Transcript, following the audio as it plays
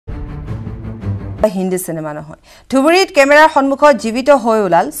Hindi cinema নহয় ধুবুৰীত কেমেৰাৰ সন্মুখত জীৱিত হৈ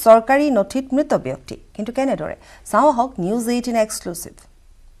ওলাল চৰকাৰী নথিত মৃত ব্যক্তি কিন্তু কেনেদৰে চাওঁ হক নিউজ 18 এক্সক্লুসিভ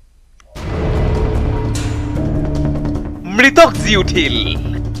মৃতক জি উঠিল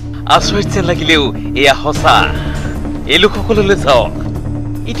আচৰিত যেন লাগিলেও এয়া সঁচা এই লোকসকললৈ চাওক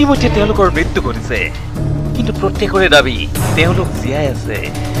ইতিমধ্যে তেওঁলোকৰ মৃত্যু ঘটিছে কিন্তু প্ৰত্যেকৰে দাবী তেওঁলোক জীয়াই আছে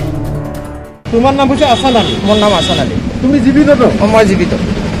তোমার নাম হচ্ছে আসান আলী মোর নাম আসান আলী তুমি জীবিত তো মই জীবিত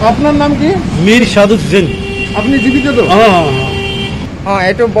আপনার নাম কি মীর সাদু হোসেন আপনি জীবিত তো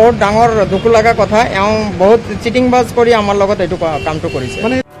এইটো বহুত ডাঙৰ দুখ লগা কথা এওঁ বহুত চিটিং বাজ কৰি আমাৰ লগত এইটো কামটো কৰিছে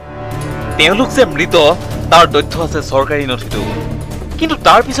মানে তেওঁলোক যে মৃত তাৰ তথ্য আছে চৰকাৰী নথিতো কিন্তু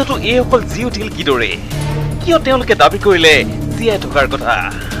তাৰ পিছতো এই অকল জি উঠিল কিদৰে কিয় তেওঁলোকে দাবী কৰিলে জীয়াই থকাৰ কথা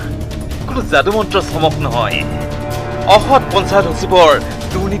কোনো যাদু মন্ত্ৰ চমক নহয় অসৎ পঞ্চায়ত সচিবৰ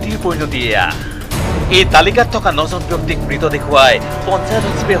দুৰ্নীতিৰ পৰিণতি এয়া এই তালিকাত থকা 9জন ব্যক্তিক মৃত দেখুৱাই পঞ্চায়ত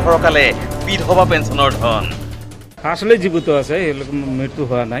সচিবে হৰকালে বিধৱা পেঞ্চনৰ ধন আসলে জীবিত আছে মৃত্যু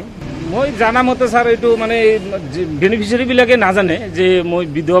হোৱা নাই মই জানা মতে স্যাৰ এইটো মানে বেনিফিচিয়াৰি বিলাকে নাজানে যে মই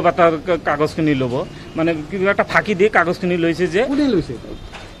বিধৱা ভাতাৰ কাগজখিনি ল'ব মানে কিবা এটা ফাঁকি দিয়ে কাগজখিনি লৈছে যে কোনে লৈছে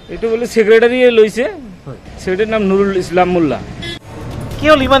এইটো বলে সেক্ৰেটাৰীয়ে লৈছে সেক্ৰেটাৰীৰ নাম নুৰুল ইছলাম মোল্লা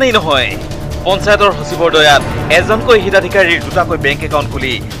কেৱল ইমানেই নহয় পঞ্চায়তৰ সচিবৰ দয়াত এজনকৈ হিতাধিকাৰীৰ দুটাকৈ বেংক একাউণ্ট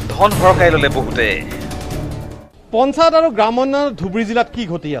খুলি ধন হৰকাই ল'লে বহুতে পঞ্চায়ত আৰু গ্ৰাম উন্নয়ন ধুবুৰী জিলাত কি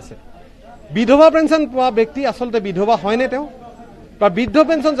ঘটি আছে বিধৱা পেঞ্চন পোৱা ব্যক্তি আসলতে বিধৱা হয়নে তেওঁ বা বৃদ্ধ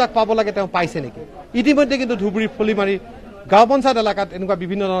পেঞ্চন যাক পাব লাগে তেওঁ পাইছে নেকি ইতিমধ্যে কিন্তু ধুবুৰী ফলিমাৰী গাঁও পঞ্চায়ত এলেকাত এনেকুৱা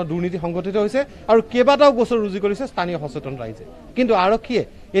বিভিন্ন ধৰণৰ দুৰ্নীতি সংঘটিত হৈছে আৰু কেইবাটাও গোচৰ ৰুজু কৰিছে স্থানীয় সচেতন ৰাইজে কিন্তু আৰক্ষীয়ে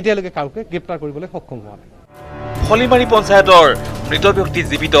এতিয়ালৈকে কাউকে গ্ৰেপ্তাৰ কৰিবলৈ সক্ষম হোৱা নাই ফলিমাৰী পঞ্চায়তৰ মৃত ব্যক্তি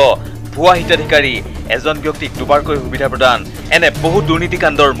জীৱিত ভুৱা হিতাধিকাৰী এজন ব্যক্তিক দুবাৰকৈ সুবিধা প্ৰদান এনে বহু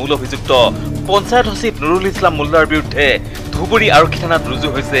দুৰ্নীতিকাণ্ডৰ মূল অভিযুক্ত পঞ্চায়ত সচিব নুৰুল ইছলাম মোল্লাৰ বিৰুদ্ধে ধুবুৰী আৰক্ষী থানাত ৰুজু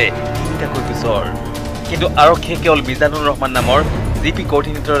হৈছে তিনিটাকৈ গোচৰ কিন্তু আৰক্ষীয়ে কেৱল মিজানুৰ ৰহমান নামৰ জিপি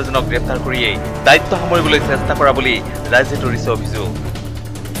কোঅৰ্ডিনেটৰ এজনক গ্ৰেপ্তাৰ কৰিয়েই দায়িত্ব সামৰিবলৈ চেষ্টা কৰা বুলি ৰাইজে ধৰিছে অভিযোগ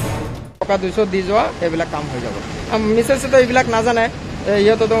টকা 200 দি যোৱা এইবিলাক কাম হৈ যাব মিছেছটো এইবিলাক নাজানে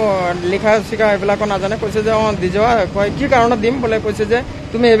ইহঁতেতো লিখা শিকা এইবিলাকো নাজানে কৈছে যে দি যোৱা কয় কি কাৰণত দিম বোলে কৈছে যে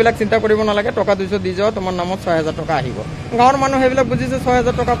তুমি এইবিলাক চিন্তা কৰিব নালাগে টকা 200 দি যোৱা তোমাৰ নামত 6000 টকা আহিব গাঁৱৰ মানুহ সেইবিলাক বুজিছে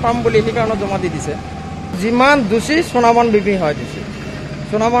 6000 টকা পাম বুলি সেইকাৰণে জমা দি দিছে যিমান দোষী সোণামন বিবি হয় দিছে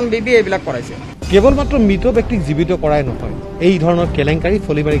সোণামন বিবি এইবিলাক কৰাইছে কেৱল মাত্ৰ মৃত ব্যক্তিক জীৱিত কৰাই নহয় এই ধৰণৰ কেলেংকাৰী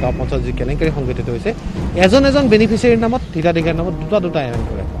ফলিমাৰী গাঁও পঞ্চায়ত যি কেলেংকাৰী সংঘটিত হৈছে এজন বেনিফিচিয়াৰীৰ নামত হিতাধিকাৰীৰ নামত দুটা এৰেঞ্জ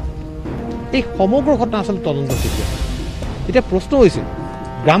কৰে এই সমগ্ৰ ঘটনা আচলতে তদন্ত হৈছে এতিয়া প্ৰশ্ন হৈছে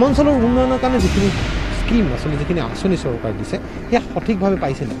গ্ৰামাঞ্চলৰ উন্নয়নৰ কাৰণে যিখিনি স্কিম আচলতে যিখিনি আঁচনি চৰকাৰে দিছে সেয়া সঠিকভাৱে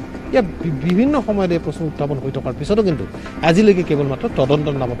পাইছে নে ইয়াত বিভিন্ন সময়ত এই প্ৰশ্ন উত্থাপন হৈ থকাৰ পিছতো কিন্তু আজিলৈকে কেৱল মাত্ৰ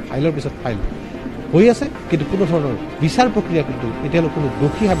তদন্তৰ নামত ফাইলৰ পিছত ফাইল হৈ আছে কিন্তু কোনো ধৰণৰ বিচাৰ প্ৰক্ৰিয়া কিন্তু এতিয়ালৈকে কোনো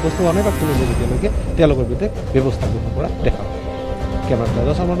দোষী সাব্যস্ত হোৱা নাই বা কোনো এতিয়ালৈকে তেওঁলোকৰ বিৰুদ্ধে ব্যৱস্থা গ্ৰহণ কৰা দেখা নাই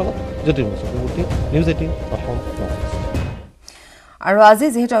কেমেৰা চামৰ লগত জ্যোতিৰ্ময় চক্ৰৱৰ্তী নিউজ 18 অসম নৰ্থ আৰু আজি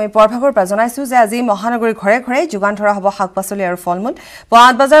যেহেতু আমি পৰভাগৰ পৰা জনাইছো যে আজি মহানগৰীৰ ঘৰে ঘৰে যোগান ধৰা হ'ব শাক-পাচলি আৰু ফলমূল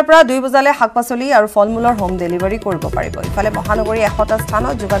 8 বজাৰ পৰা 2 বজালৈ শাক-পাচলি আৰু ফলমূলৰ হোম ডেলিভাৰী কৰিব পাৰিব ইফালে মহানগৰীৰ 100টা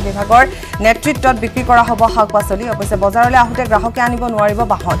স্থানত যোগান বিভাগৰ নেতৃত্বত বিক্ৰী কৰা হ'ব শাক-পাচলি অৱশ্যে বজাৰলৈ আহোতে গ্ৰাহকে আনিব নোৱাৰিব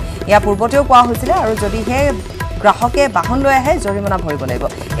বাহন ইয়াৰ পূৰ্বতেও কোৱা হৈছিল আৰু যদিহে গ্ৰাহকে বাহন লৈ আহে জৰিমনা ভৰিব লাগিব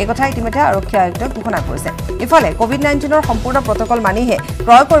এই কথা ইতিমধ্যে আৰক্ষী আয়ুক্তই ঘোষণা কৰিছে ইফালে কোভিড-19ৰ সম্পূৰ্ণ প্ৰটকল মানিহে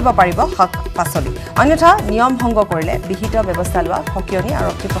ক্ৰয় কৰিব পাৰিব শাক-পাচলি অন্যথা নিয়ম ভংগ কৰিলে বিহিত ব্যৱস্থা লোৱা হকিয়নি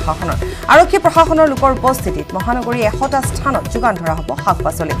আৰক্ষী প্ৰশাসনৰ লোকৰ উপস্থিতিত মহানগৰীৰ 100টা স্থানত যোগান ধৰা হ'ব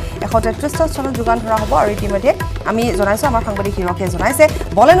শাক-পাচলি 133টা স্থানত যোগান ধৰা হ'ব আৰু ইতিমধ্যে আমি জনাইছো আমাৰ সাংবাদিক হিৰকে জনাইছে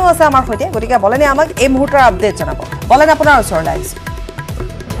বলেনো আছে আমাৰ সৈতে গতিকে বলেনে আমাক এই মুহূৰ্তৰ আপডেট জনাব বলেন আপোনাৰ ওচৰলৈ আহিছে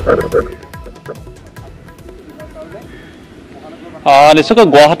নিশ্চয়কৈ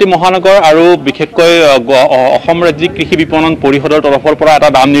গুৱাহাটী মহানগৰ আৰু বিশেষকৈ অসম ৰাজ্যিক কৃষি বিপণন পৰিষদৰ তৰফৰ পৰা এটা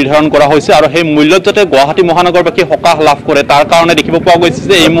দাম নিৰ্ধাৰণ কৰা হৈছে আৰু সেই মূল্যত যাতে গুৱাহাটী মহানগৰবাসী সকাহ লাভ কৰে তাৰ কাৰণে দেখিব পোৱা গৈছে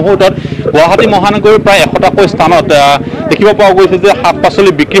যে এই মুহূৰ্তত গুৱাহাটী মহানগৰীৰ প্ৰায় 100টাকৈ স্থানত দেখিব পোৱা গৈছে যে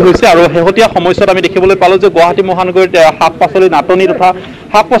শাক-পাচলি বিক্ৰী হৈছে আৰু শেহতীয়া সময়ছোৱাত আমি দেখিবলৈ পালোঁ যে গুৱাহাটী মহানগৰীত শাক-পাচলি নাটনি তথা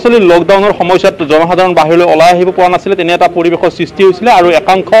শাক-পাচলি লকডাউনৰ সময়ছোৱাত জনসাধাৰণ বাহিৰলৈ ওলাই আহিব পৰা নাছিলে তেনে এটা পৰিৱেশৰ সৃষ্টি হৈছিলে আৰু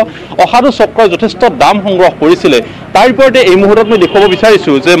একাংশ অসাধু চক্ৰই যথেষ্ট দাম সংগ্ৰহ কৰিছিলে তাৰ বিপৰীতে এই মুহূৰ্তত মই দেখুৱাব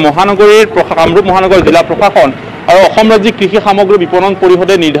বিচাৰিছোঁ যে মহানগৰীৰ কামৰূপ মহানগৰ জিলা প্ৰশাসন আৰু অসম ৰাজ্যিক কৃষি সামগ্ৰী বিপণন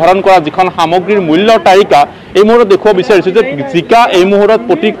পৰিষদে নিৰ্ধাৰণ কৰা যিখন সামগ্ৰীৰ মূল্যৰ তালিকা এই মুহূৰ্তত দেখুৱাব বিচাৰিছোঁ যে জিকা এই মুহূৰ্তত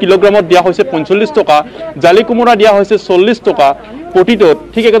প্ৰতি কিলোগ্ৰামত দিয়া হৈছে 45 টকা, জালি কোমোৰা দিয়া হৈছে 40 টকা প্ৰতিটোত।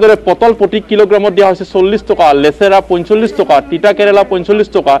 ঠিক একেদৰে পটল প্ৰতি কিলোগ্ৰামত দিয়া হৈছে 40 টকা, লেচেৰা 45 টকা, তিতা কেৰেলা 45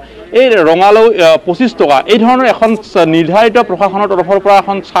 টকা, এই ৰঙালাও 25 টকা। এই ধৰণৰ এখন নিৰ্ধাৰিত প্ৰশাসনৰ তৰফৰ পৰা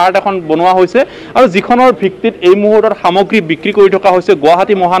এখন চাৰ্ট এখন বনোৱা হৈছে আৰু যিখনৰ ভিত্তিত এই মুহূৰ্তত সামগ্ৰী বিক্ৰী কৰি থকা হৈছে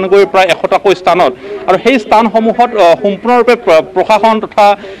গুৱাহাটী মহানগৰীৰ প্ৰায় 100টাকৈ স্থানত। আৰু সেই স্থানসমূহত সম্পূৰ্ণৰূপে প্ৰশাসন তথা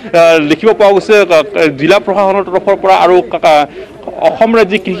দেখিব পোৱা গৈছে জিলা প্ৰশাসনৰ তৰফৰ পৰা আৰু অসম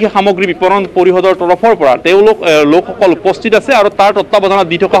ৰাজ্যিক কৃষি সামগ্ৰী বিপণন পৰিষদৰ তৰফৰ পৰা তেওঁলোক লোকসকল উপস্থিত আছে আৰু তাৰ তত্বাৱধানত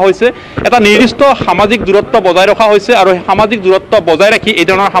দি থকা হৈছে। এটা নিৰ্দিষ্ট সামাজিক দূৰত্ব বজাই ৰখা হৈছে আৰু সামাজিক দূৰত্ব বজাই ৰাখি এই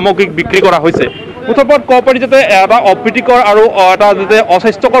ধৰণৰ সামগ্ৰী বিক্ৰী কৰা হৈছে। মুঠৰ ক'ব পাৰি যাতে এটা অপ্ৰীতিকৰ আৰু এটা যাতে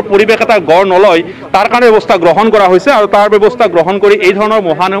অস্বাস্থ্যকৰ পৰিৱেশ এটা গঢ় নলয় তাৰ কাৰণে ব্যৱস্থা গ্ৰহণ কৰা হৈছে আৰু তাৰ ব্যৱস্থা গ্ৰহণ কৰি এই ধৰণৰ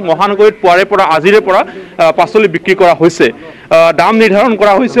মহানগৰীত পুৱাৰে পৰা আজিৰে পৰা পাচলি বিক্ৰী কৰা হৈছে। দাম নিৰ্ধাৰণ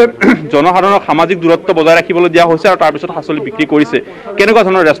কৰা হৈছে, জনসাধাৰণক সামাজিক দূৰত্ব বজাই ৰাখিবলৈ দিয়া হৈছে আৰু তাৰপিছত পাচলি বিক্ৰী কৰিছে। কেনেকুৱা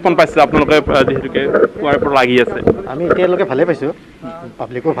ধৰণৰ ৰেছপন্স পাইছে আপোনালোকে যিহেতুকে পুৱাৰে পৰা লাগি আছে? আমি এতিয়ালৈকে ভালেই পাইছোঁ,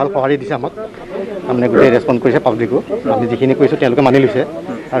 পাব্লিকো ভাল সঁহাৰি দিছে আমাক, তাৰমানে গোটেই ৰেছপন্স কৰিছে পাব্লিকো। আমি যিখিনি কৰিছোঁ তেওঁলোকে মানি লৈছে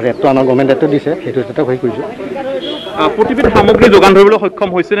আৰু ৰেটটো আমাৰ গভৰ্ণমেণ্ট ৰেটটো দিছে, সেইটো ৰেটতে হৈ কৰিছোঁ। প্ৰতিবিধ সামগ্ৰী যোগান ধৰিবলৈ সক্ষম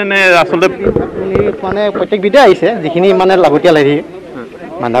হৈছেনে নে আচলতে মানে প্ৰত্যেকবিধে আহিছে, যিখিনি মানে লাগতিয়াল হেৰি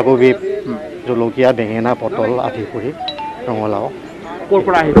বন্ধাকবি, জলকীয়া, বেঙেনা, পটল আদি কৰি ৰঙালাও। ক'ৰ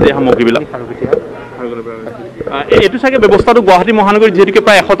পৰা আহিছে এই সামগ্ৰীবিলাক? এইটো চাগে ব্যৱস্থাটো গুৱাহাটী মহানগৰীত যিহেতুকে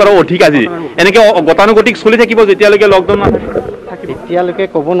প্ৰায় 100টাৰো অধিক আজি এনেকৈ গতানুগতিক চলি থাকিব যেতিয়ালৈকে লকডাউন নাথাকে? এতিয়ালৈকে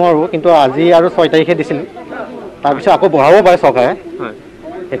ক'ব নোৱাৰোঁ, কিন্তু আজি আৰু 6 তাৰিখে দিছিল, তাৰপিছত আকৌ বঢ়াব পাৰে চৰকাৰে,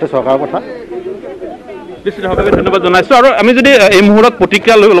 সেইটো চৰকাৰৰ কথা। নিশ্চিতভাৱে ধন্যবাদ জনাইছোঁ। আৰু আমি যদি এই মুহূৰ্তত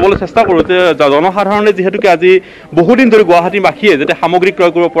প্ৰতিক্ৰিয়া ল'বলৈ চেষ্টা কৰোঁ যে জনসাধাৰণে যিহেতুকে আজি বহুদিন ধৰি গুৱাহাটীবাসীয়ে যাতে সামগ্ৰী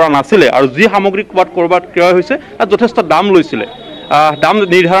ক্ৰয় কৰিব পৰা নাছিলে আৰু যি সামগ্ৰী ক'ৰবাত ক্ৰয় হৈছে তাত যথেষ্ট দাম লৈছিলে, দাম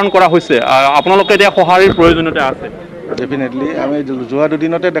নিৰ্ধাৰণ কৰা হৈছে। আপোনালোকে এতিয়া সঁহাৰিৰ প্ৰয়োজনীয়তা আছে? ডেফিনেটলি আমি যোৱা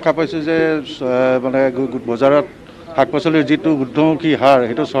দুদিনতে দেখা পাইছোঁ যে মানে বজাৰত শাক পাচলিৰ যিটো ঊৰ্ধ্বমুখী হাৰ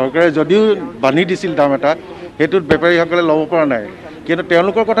সেইটো চৰকাৰে যদিও বান্ধি দিছিল দাম এটা, সেইটোত বেপাৰীসকলে ল'ব পৰা নাই। কিন্তু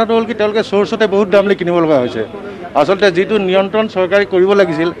তেওঁলোকৰ কথাটো হ'ল কি তেওঁলোকে চ'ৰ্চতে বহুত দাম লৈ কিনিব লগা হৈছে। আচলতে যিটো নিয়ন্ত্ৰণ চৰকাৰে কৰিব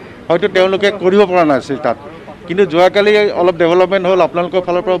লাগিছিল হয়তো তেওঁলোকে কৰিব পৰা নাছিল তাত। কিন্তু যোৱাকালি অলপ ডেভেলপমেণ্ট হ'ল, আপোনালোকৰ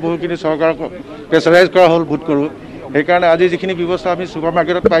ফালৰ পৰা বহুখিনি চৰকাৰক প্ৰেছাৰাইজ কৰা হ'ল বোধ কৰোঁ। সেইকাৰণে আজি যিখিনি ব্যৱস্থা আমি ছুপাৰ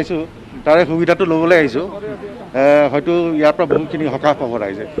মাৰ্কেটত পাইছোঁ তাৰে সুবিধাটো ল'বলৈ আহিছোঁ। হয়তো ইয়াৰ পৰা বহুখিনি সকাহ পাব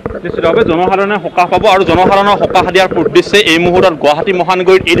ৰাইজে। নিশ্চিতভাৱে জনসাধাৰণে সকাহ পাব আৰু জনসাধাৰণক সকাহ দিয়াৰ উদ্দেশ্যে এই মুহূৰ্তত গুৱাহাটী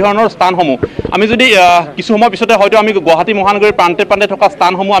মহানগৰীত এই ধৰণৰ স্থানসমূহ আমি যদি কিছু সময়ৰ পিছতে হয়তো আমি গুৱাহাটী মহানগৰীৰ প্ৰান্তে প্ৰান্তে থকা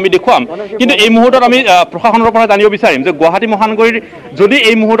স্থানসমূহ আমি দেখুৱাম। কিন্তু এই মুহূৰ্তত আমি প্ৰশাসনৰ পৰা জানিব বিচাৰিম যে গুৱাহাটী মহানগৰীৰ যদি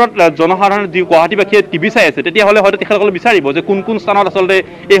এই মুহূৰ্তত জনসাধাৰণ যি গুৱাহাটীবাসীয়ে টিভি চাই আছে তেতিয়াহ'লে হয়তো তেখেতসকলে বিচাৰিব যে কোন কোন স্থানত আচলতে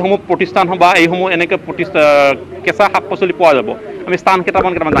এইসমূহ প্ৰতিষ্ঠান বা এইসমূহ এনেকৈ কেঁচা শাক পাচলি পোৱা যাব। আমি স্থান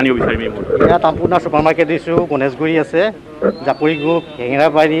কেইটামান জানিব বিচাৰিম। ইয়াত সম্পূৰ্ণ ছুপাৰ মাৰ্কেট দিছোঁ, গণেশগুৰি আছে, জাপৰিগোপ,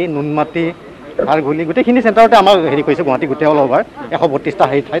 হেঙেৰাবাৰী, নুনমাটি, খাৰঘুলি, গোটেইখিনি চেণ্টাৰতে আমাৰ হেৰি কৰিছে গুৱাহাটী গোটেই অল অভাৰ 132টা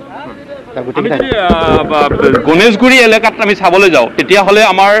হেৰি ঠাইত। গণেশগুৰি এলেকাত আমি চাবলৈ যাওঁ তেতিয়াহ'লে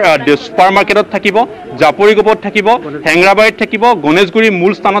আমাৰ ছুপাৰ মাৰ্কেটত থাকিব, জাপৰিগোপত থাকিব, হেঙেৰাবাৰীত থাকিব, গণেশগুৰি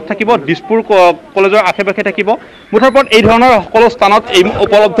মূল স্থানত থাকিব, দিছপুৰ কলেজৰ আশে পাশে থাকিব। মুঠৰ ওপৰত এই ধৰণৰ সকলো স্থানত এই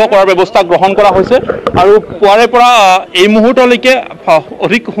উপলব্ধ কৰাৰ ব্যৱস্থা গ্ৰহণ কৰা হৈছে আৰু পুৱাৰে পৰা এই মুহূৰ্তলৈকে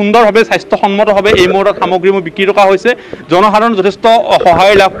অধিক সুন্দৰভাৱে স্বাস্থ্যসন্মতভাৱে এই মুহূৰ্তত সামগ্ৰীবোৰ বিক্ৰী ৰখা হৈছে। জনসাধাৰণ যথেষ্ট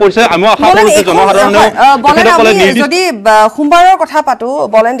সহায় লাভ কৰিছে। আমিও আশা কৰোঁ যে জনসাধাৰণেও যদি সোমবাৰৰ কথা পাতো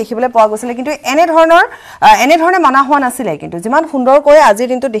বলেন দেখিবলৈ পোৱা গৈছিলে, কিন্তু এনেধৰণে মানা হোৱা নাছিলে। কিন্তু যিমান সুন্দৰকৈ আজিৰ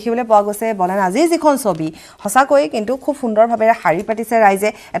দিনটো দেখিবলৈ পোৱা গৈছে বলেন আজিৰ যিখন ছবি সঁচাকৈ কিন্তু খুব সুন্দৰভাৱে শাৰী পাতিছে, ৰাইজে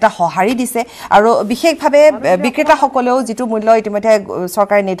এটা সঁহাৰি দিছে আৰু বিশেষভাৱে বিক্ৰেতাসকলেও যিটো মূল্য ইতিমধ্যে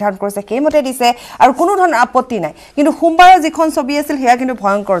চৰকাৰে নিৰ্ধাৰণ কৰিছে সেইমতে দিছে আৰু কোনো ধৰণৰ আপত্তি নাই। কিন্তু সোমবাৰৰ যিখন ছবি আছিল সেয়া কিন্তু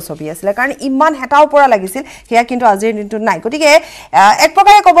ভয়ংকৰ ছবি আছিলে, কাৰণ ইমান হেতাও পৰা লাগিছিল সেয়া কিন্তু আজিৰ দিনটোত নাই। গতিকে এক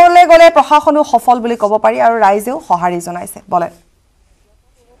প্ৰকাৰে ক'বলৈ গ'লে প্ৰশাসনো সফল বুলি ক'ব পাৰি আৰু ৰাইজেও সঁহাৰি জনাইছে। বলেন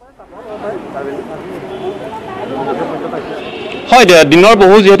হয়, দিনৰ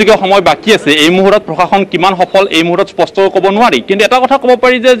বহু যিহেতুকে সময় বাকী আছে, এই মুহূৰ্তত প্ৰশাসন কিমান সফল এই মুহূৰ্তত স্পষ্ট ক'ব নোৱাৰি। কিন্তু এটা কথা ক'ব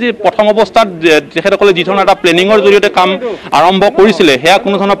পাৰি যে প্ৰথম অৱস্থাত তেখেতসকলে যি ধৰণৰ এটা প্লেনিঙৰ জৰিয়তে কাম আৰম্ভ কৰিছিলে সেয়া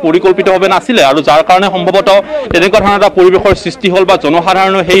কোনো ধৰণৰ পৰিকল্পিতভাৱে নাছিলে আৰু যাৰ কাৰণে সম্ভৱতঃ তেনেকুৱা ধৰণৰ এটা পৰিৱেশৰ সৃষ্টি হ'ল বা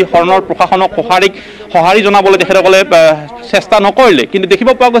জনসাধাৰণে সেই ধৰণৰ প্ৰশাসনক সঁহাৰি জনাবলৈ তেখেতসকলে চেষ্টা নকৰিলে। কিন্তু দেখিব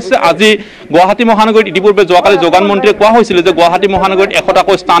পোৱা গৈছে আজি গুৱাহাটী মহানগৰীত ইতিপূৰ্বে যোৱাকালি যোগান মন্ত্ৰীয়ে কোৱা হৈছিলে যে গুৱাহাটী মহানগৰীত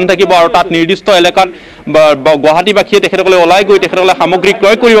 100টাকৈ স্থান থাকিব আৰু তাত নিৰ্দিষ্ট এলেকাত গুৱাহাটীবাসীয়ে তেখেতসকলে ওলাই গৈ তেখেতসকলে সামগ্ৰী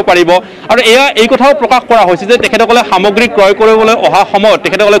ক্ৰয় কৰিব পাৰিব। আৰু এই কথাও প্ৰকাশ কৰা হৈছে যে তেখেতসকলে সামগ্ৰী ক্ৰয় কৰিবলৈ অহা সময়ত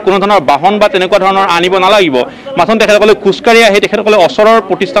তেখেতসকলে কোনো ধৰণৰ বাহন বা তেনেকুৱা ধৰণৰ আনিব নালাগিব, মাথোন তেখেতসকলে খোজকাঢ়ি আহি তেখেতসকলে ওচৰৰ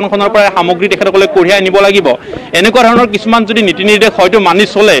প্ৰতিষ্ঠানখনৰ পৰা সামগ্ৰী তেখেতসকলে কঢ়িয়াই নিব লাগিব। এনেকুৱা ধৰণৰ কিছুমান যদি নীতি নিৰ্দেশ হয়তো মানি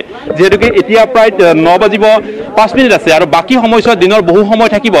চলে, যিহেতুকে এতিয়া প্ৰায় 9 বাজিব 5 মিনিট আছে আৰু বাকী সময়ছোৱাত দিনৰ বহু সময়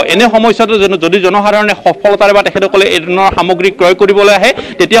থাকিব এনে সময়ছোৱাত যদি জনসাধাৰণে সফলতাৰে বা তেখেতসকলে এই ধৰণৰ সামগ্ৰী ক্ৰয় কৰিবলৈ আহে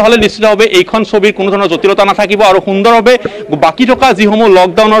তেতিয়াহ'লে নিশ্চিতভাৱে এইখন ছবিৰ কোনো ধৰণৰ জটিলতা নাথাকিব আৰু সুন্দৰভাৱে বাকী থকা যিসমূহ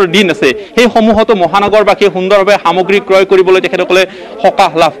লকডাউনৰ দিন আছে সেই সমূহতো মহানগৰবাসীয়ে সুন্দৰভাৱে সামগ্ৰী ক্ৰয় কৰিবলৈ তেখেতসকলে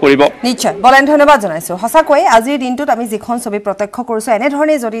সকাহ লাভ কৰিব নিশ্চয় বলেন ধন্যবাদ জনাইছো সঁচাকৈ আজিৰ দিনটোত আমি যিখন ছবি প্ৰত্যক্ষ কৰিছো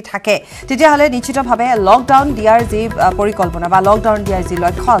এনেধৰণে যদি থাকে তেতিয়াহ'লে নিশ্চিতভাৱে লকডাউন দিয়াৰ যি পৰিকল্পনা বা লকডাউন দিয়াৰ যি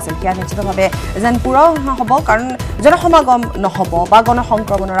লক্ষ্য আছিল সেয়া নিশ্চিতভাৱে যেন পূৰণ হ'ব কাৰণ জনসমাগম নহ'ব বা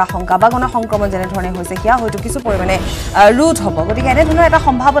গণসংক্ৰমণৰ আশংকা বা গণসংক্ৰমণ যেনেধৰণে হৈছে সেয়া হয়তো কিছু পৰিমাণে ৰোধ হ'ব গতিকে এনেধৰণৰ এটা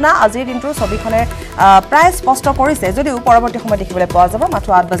সম্ভাৱনা আজিৰ দিনটোৰ ছবিখনে প্ৰায় স্পষ্ট কৰিছে যদিও পৰৱৰ্তী সময়ত দেখিবলৈ পোৱা যাব মাত্ৰ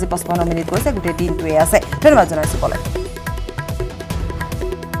 8:55 গৈছে গোটেই দিনটোৱে আছে ধন্যবাদ জনাইছো বলে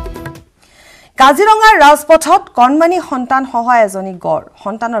কাজিৰঙাৰ ৰাজপথত কণমানি সন্তান সহ এজনী গড়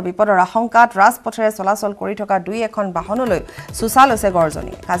সন্তানৰ বিপদৰ আশংকাত ৰাজপথেৰে চলাচল কৰি থকা দুই এখন বাহনলৈ সুচা লৈছে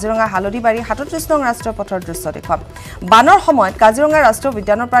গড়জনী কাজিৰঙা হালদিবাৰী 37 নং ৰাষ্ট্ৰীয় পথৰ দৃশ্য দেখুৱাম বানৰ সময়ত কাজিৰঙা ৰাষ্ট্ৰীয়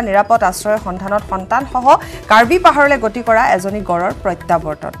উদ্যানৰ পৰা নিৰাপদ আশ্ৰয় সন্ধানত সন্তান সহ কাৰ্বি পাহাৰলৈ গতি কৰা এজনী গড়ৰ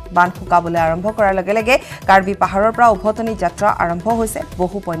প্ৰত্যাৱৰ্তন বান শুকাবলৈ আৰম্ভ কৰাৰ লগে লগে কাৰ্বি পাহাৰৰ পৰা উভতনি যাত্ৰা আৰম্ভ হৈছে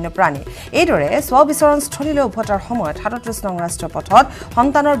বহু বন্যপ্ৰাণী এইদৰে স্ববিচৰণস্থলীলৈ উভতাৰ সময়ত 37 নং ৰাষ্ট্ৰীয় পথত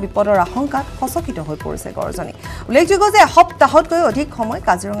সন্তানৰ বিপদৰ আশংকাত সচকিত হৈ পৰিছে গড়জনী উল্লেখযোগ্য যে এসপ্তাহতকৈ অধিক সময়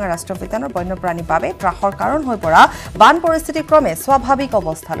কাজিৰঙা ৰাষ্ট্ৰীয় উদ্যানৰ বন্যপ্ৰাণীৰ বাবে ত্ৰাসৰ কাৰণ হৈ পৰা বান পৰিস্থিতি ক্ৰমে স্বাভাৱিক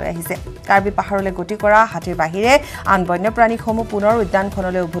অৱস্থালৈ আহিছে কাৰ্বি পাহাৰলৈ গতি কৰা হাতীৰ বাহিৰে আন বন্যপ্ৰাণীসমূহ পুনৰ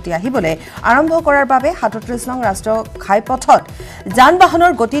উদ্যানখনলৈ উভতি আহিবলৈ আৰম্ভ কৰাৰ বাবে 37 নং ৰাষ্ট্ৰীয় ঘাইপথত যান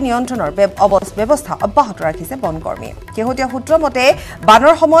বাহনৰ গতি নিয়ন্ত্ৰণৰ ব্যৱস্থা অব্যাহত ৰাখিছে বনকৰ্মীয়ে শেহতীয়া সূত্ৰ মতে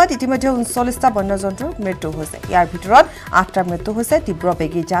বানৰ সময়ত ইতিমধ্যে 39টা বন্যজন্তুৰ মৃত্যু হৈছে ইয়াৰ ভিতৰত 8টা মৃত্যু হৈছে তীব্ৰ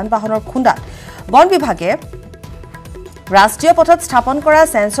বেগী যান বাহনৰ খুন্দাত বন বিভাগে ৰাষ্ট্ৰীয় পথত স্থাপন কৰা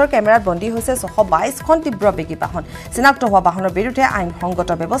সেন্সৰ কেমেৰাত বন্দী হৈছে 622খন তীব্ৰ বেগী বাহন চিনাক্ত হোৱা বাহনৰ বিৰুদ্ধে আইনসংগত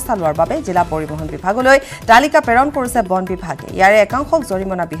ব্যৱস্থা লোৱাৰ বাবে জিলা পৰিবহণ বিভাগলৈ তালিকা প্ৰেৰণ কৰিছে বন বিভাগে ইয়াৰে একাংশক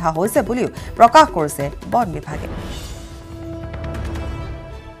জৰিমনা বিহা হৈছে বুলিও প্ৰকাশ কৰিছে বন বিভাগে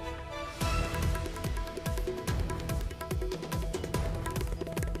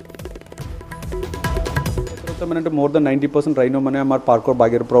মানে মোৰ দেন 90% ৰাইনো মানে আমাৰ পাৰ্কৰ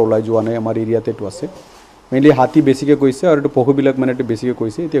বাগেৰ পৰা ওলাই যোৱা নাই আমাৰ এৰিয়াতে এটো আছে মেইনলি হাতী বেছিকে কৈছে আৰু পহুবিলাক মানে বেছিকে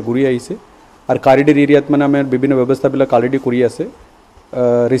কৈছে এতিয়া ঘূৰি আহিছে আৰু কাৰিডৰ এৰিয়াত মানে আমাৰ বিভিন্ন ব্যৱস্থাবিলাক অলৰেডি কৰি আছে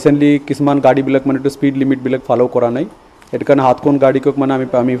ৰিসেন্টলি কিছুমান গাড়ীবিলাক মানে স্পীড লিমিটবিলাক ফলো কৰা নাই এটো কাৰণে হাতখন গাড়ীকক মানে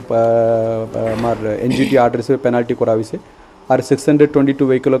আমি আমাৰ এনজিটি আৰ্ডাৰছে পেনাল্টি কৰা হৈছে আৰু 622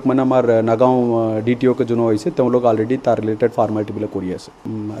 ভেহিকলক মানে আমাৰ নাগাঁও ডিটিও কে জনো হৈছে তেওঁলোক অলৰেডি তাৰ ৰিলেটেড ফৰ্মালিটিবিলাক কৰি আছে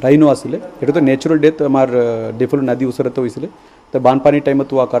ৰাইনো আছিলে এটো তো নেচাৰেল ডেথ আমাৰ ডিফল নদী ওচৰতে হৈছিলে তো বানপানী টাইমত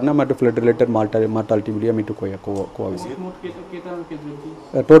হোৱা কাৰণে আমাৰ ফ্লাড ৰিলেটেড মৰ্টালিটি বুলি আমি তো কোৱা হৈছে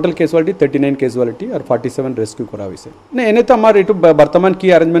টোটাল কেজুৱালিটি 39 কেজুৱালিটি আৰু 47 ৰেস্কিউ কৰা হৈছে নে এনে তো আমাৰ এটো বৰ্তমান কি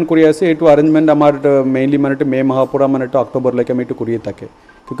অ্যাৰেঞ্জমেন্ট কৰি আছে এটো অ্যাৰেঞ্জমেন্ট আমাৰ মেইনলি মানে মে মাহ পৰা মানে অক্টোবৰ লৈকে আমি এটো কৰিয়ে থাকে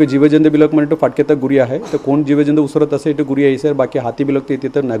क्योंकि जीव जंतुবিলাক মানে ফাটকে তক ঘূৰি আহে তো কোন জীৱ জন্তু ওচৰত আছে এটো ঘূৰি আহিছে বাকি হাতীবিলাক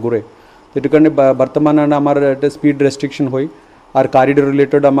তেতিয়া নঘূৰে এটো কাৰণে বৰ্তমান আমাৰ স্পীড ৰেস্ট্ৰিকশন হৈ আর করিডোর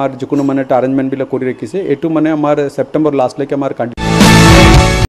রিলেটেড আমার যে কোনো মানে অ্যারেঞ্জমেন্ট বিলা করে রেখেছে এটু মানে আমার সেপ্টেম্বর লাস্ট লৈকে আমার